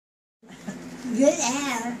Good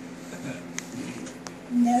hour.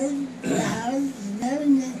 No flowers, no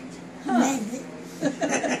nothing.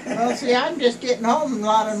 Well, see, I'm just getting home a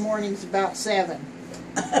lot of mornings about 7.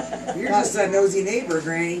 You're just a nosy neighbor,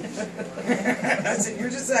 Granny. I said, you're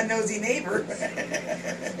just a nosy neighbor.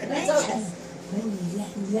 Well,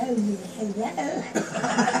 hello.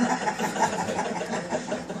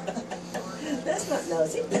 That's not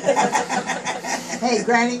nosy. Hey,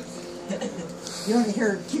 Granny, you want to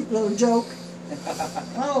hear a cute little joke?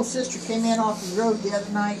 My little sister came in off the road the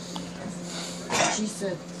other night. She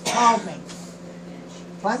said, called me.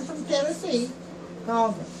 I'm from Tennessee.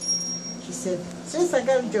 Called me. She said, sis, I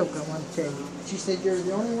got a joke I want to tell you. She said, you're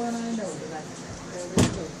the only one I know that I can tell this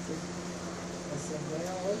joke to. I said,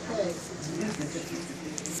 well, okay.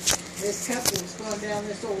 This couple was going down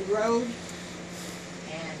this old road,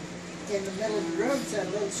 and in the middle of the road sat a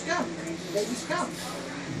little skunk, a baby skunk.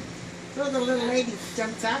 So the little lady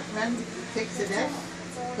jumps out, runs, picks it up,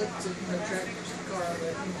 puts it in the tractor's car,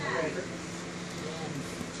 whatever.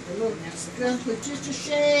 The little skunk was just a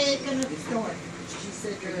shaking at the door. She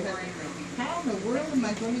said to her husband, how in the world am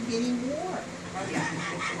I going to get him warm?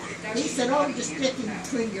 He said, oh, just stick him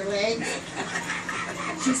between your legs.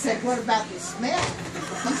 She said, what about the smell?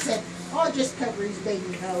 He said, oh, just cover his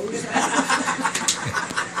baby nose.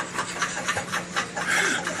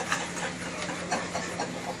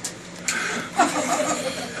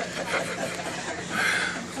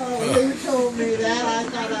 Oh, who told me that? I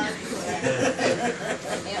thought I'd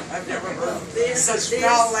I've never heard such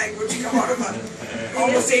foul language come out of an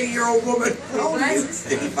almost 80-year-old woman. How old are you?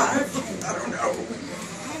 85? I don't know.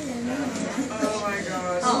 Oh my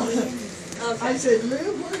gosh. Oh. Okay. I said, Lou,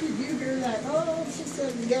 where did you hear that? Oh, she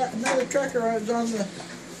said, we got another trucker. I was on the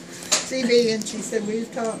CB, and she said, we was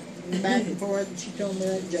talking back and forth, and she told me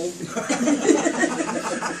that joke.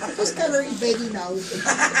 Just cover his baby nose.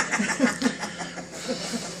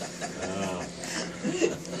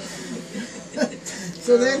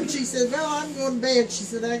 So then she said, well, I'm going to bed. She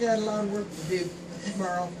said, I got a lot of work to do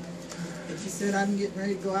tomorrow. And she said, I'm getting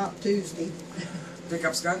ready to go out Tuesday. Pick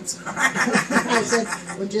up skunks? I said,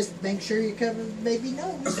 well, just make sure you cover the baby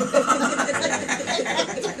nose. The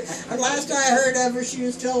last I heard of her, she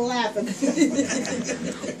was still laughing.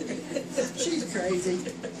 She's crazy.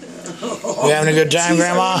 You having a good time,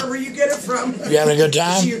 Grandma? I wonder where you get it from. You having a good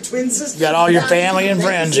time? Is she your twin sister? You got all your family and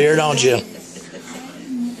friends here, don't you?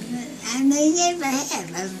 I may never have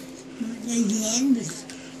them again, but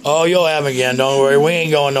Oh, you'll have 'em again. Don't worry. We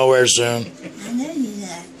ain't going nowhere soon. I know you're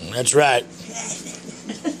not. That's right.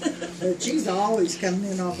 But she's always coming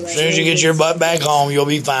in off of that. As soon as you get your butt back home, you'll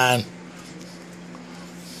be fine.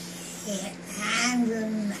 Yeah, I'm going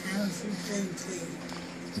to the house with them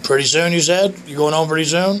too. Pretty soon, you said? You going home pretty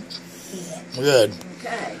soon? Yeah. Good.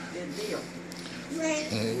 Okay, good deal.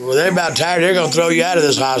 Well, they're about tired. They're going to throw you out of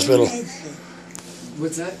this hospital.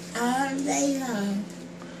 What's that? All day long,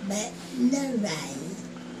 but nobody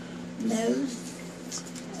knows.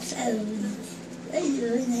 So they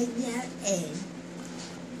really got in.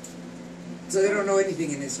 So they don't know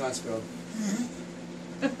anything in this hospital.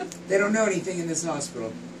 They don't know anything in this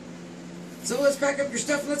hospital. So let's pack up your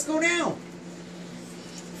stuff and let's go now.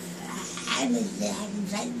 I was having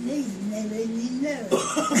that reason they wouldn't know.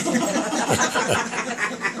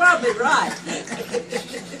 Probably right.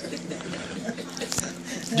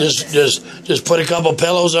 Just put a couple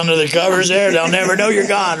pillows under the covers there. They'll never know you're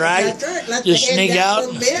gone, right? That's right. Let Just the head sneak down out. a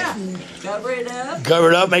little bit and Cover it up. Cover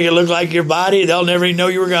it up, make it look like your body. They'll never even know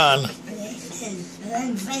you were gone.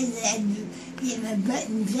 I'm afraid I'd get my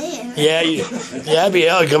buttons there. Yeah, that'd be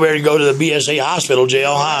hell. Come here to go to the BSA Hospital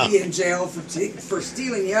jail, huh? I'll be in jail for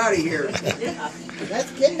stealing you out of here.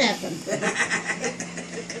 that's kidnapping.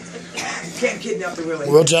 You can't kidnap the Willie.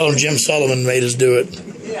 We'll tell them Jim Sullivan made us do it.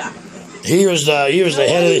 Yeah. He was the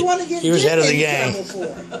head of the gang.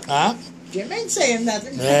 Huh? Jim ain't saying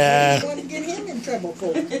nothing. Yeah. What do you want to get him in trouble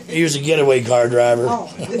for? He was a getaway car driver. Oh.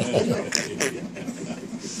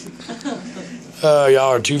 Oh, y'all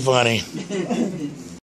are too funny.